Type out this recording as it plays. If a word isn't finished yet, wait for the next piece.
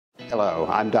Hello,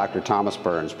 I'm Dr. Thomas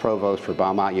Burns, Provost for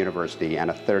Belmont University and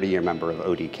a 30-year member of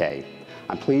ODK.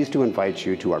 I'm pleased to invite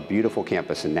you to our beautiful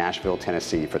campus in Nashville,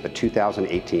 Tennessee for the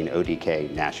 2018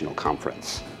 ODK National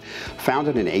Conference.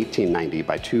 Founded in 1890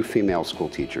 by two female school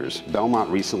teachers, Belmont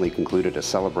recently concluded a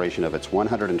celebration of its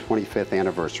 125th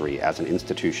anniversary as an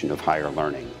institution of higher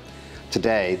learning.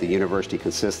 Today, the university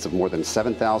consists of more than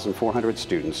 7,400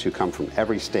 students who come from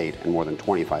every state and more than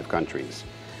 25 countries.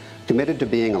 Committed to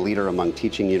being a leader among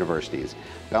teaching universities,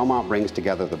 Belmont brings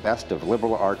together the best of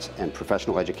liberal arts and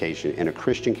professional education in a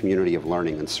Christian community of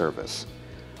learning and service.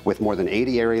 With more than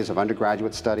 80 areas of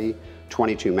undergraduate study,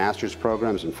 22 master's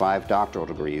programs, and 5 doctoral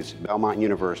degrees, Belmont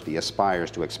University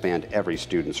aspires to expand every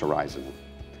student's horizon.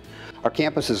 Our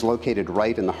campus is located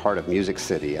right in the heart of Music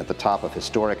City at the top of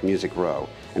historic Music Row,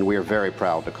 and we are very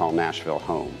proud to call Nashville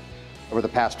home. Over the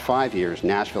past 5 years,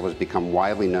 Nashville has become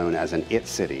widely known as an IT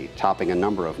city, topping a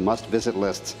number of must-visit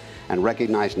lists and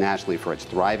recognized nationally for its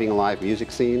thriving live music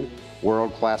scene,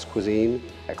 world-class cuisine,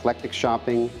 eclectic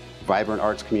shopping, vibrant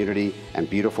arts community, and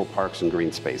beautiful parks and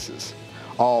green spaces,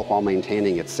 all while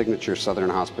maintaining its signature Southern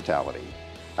hospitality.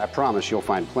 I promise you'll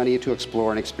find plenty to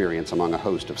explore and experience among a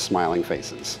host of smiling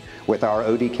faces. With our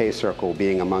ODK Circle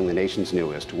being among the nation's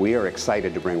newest, we are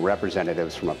excited to bring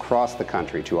representatives from across the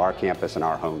country to our campus in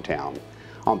our hometown.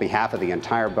 On behalf of the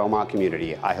entire Belmont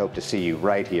community, I hope to see you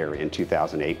right here in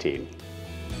 2018.